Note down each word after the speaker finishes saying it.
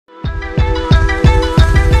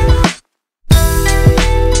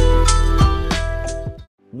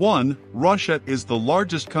1. Russia is the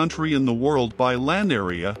largest country in the world by land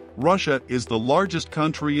area. Russia is the largest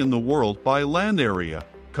country in the world by land area,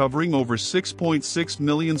 covering over 6.6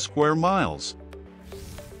 million square miles.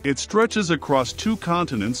 It stretches across 2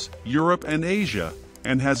 continents, Europe and Asia,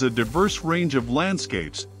 and has a diverse range of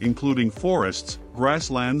landscapes, including forests,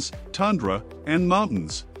 grasslands, tundra, and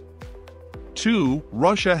mountains. 2.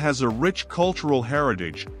 Russia has a rich cultural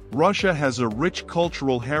heritage. Russia has a rich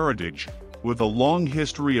cultural heritage, with a long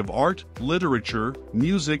history of art, literature,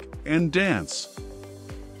 music, and dance.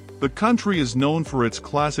 The country is known for its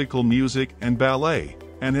classical music and ballet,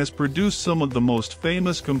 and has produced some of the most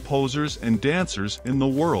famous composers and dancers in the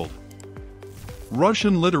world.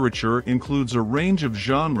 Russian literature includes a range of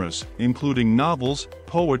genres, including novels,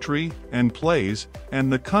 poetry, and plays,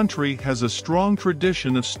 and the country has a strong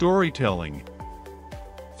tradition of storytelling.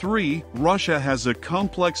 3. Russia has a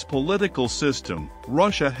complex political system.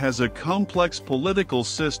 Russia has a complex political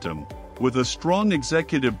system, with a strong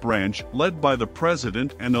executive branch led by the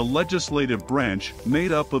president and a legislative branch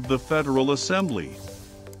made up of the Federal Assembly.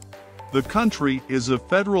 The country is a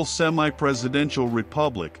federal semi-presidential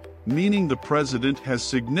republic, meaning the president has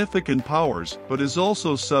significant powers but is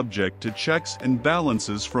also subject to checks and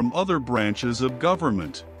balances from other branches of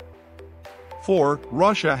government. 4.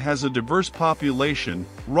 Russia has a diverse population.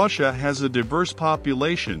 Russia has a diverse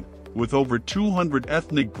population, with over 200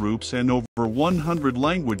 ethnic groups and over 100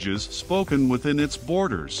 languages spoken within its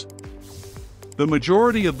borders. The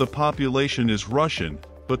majority of the population is Russian,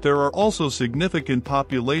 but there are also significant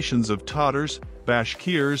populations of Tatars,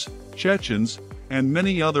 Bashkirs, Chechens, and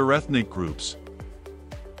many other ethnic groups.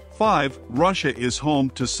 5. Russia is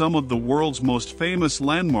home to some of the world's most famous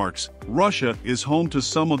landmarks. Russia is home to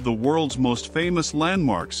some of the world's most famous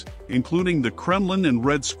landmarks, including the Kremlin and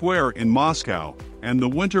Red Square in Moscow, and the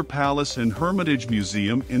Winter Palace and Hermitage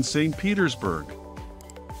Museum in St. Petersburg.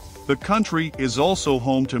 The country is also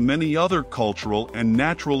home to many other cultural and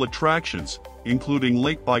natural attractions, including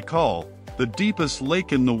Lake Baikal, the deepest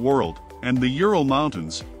lake in the world, and the Ural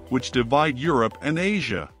Mountains, which divide Europe and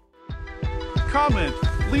Asia. Comment,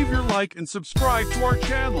 leave your like and subscribe to our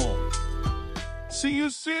channel. See you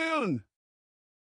soon!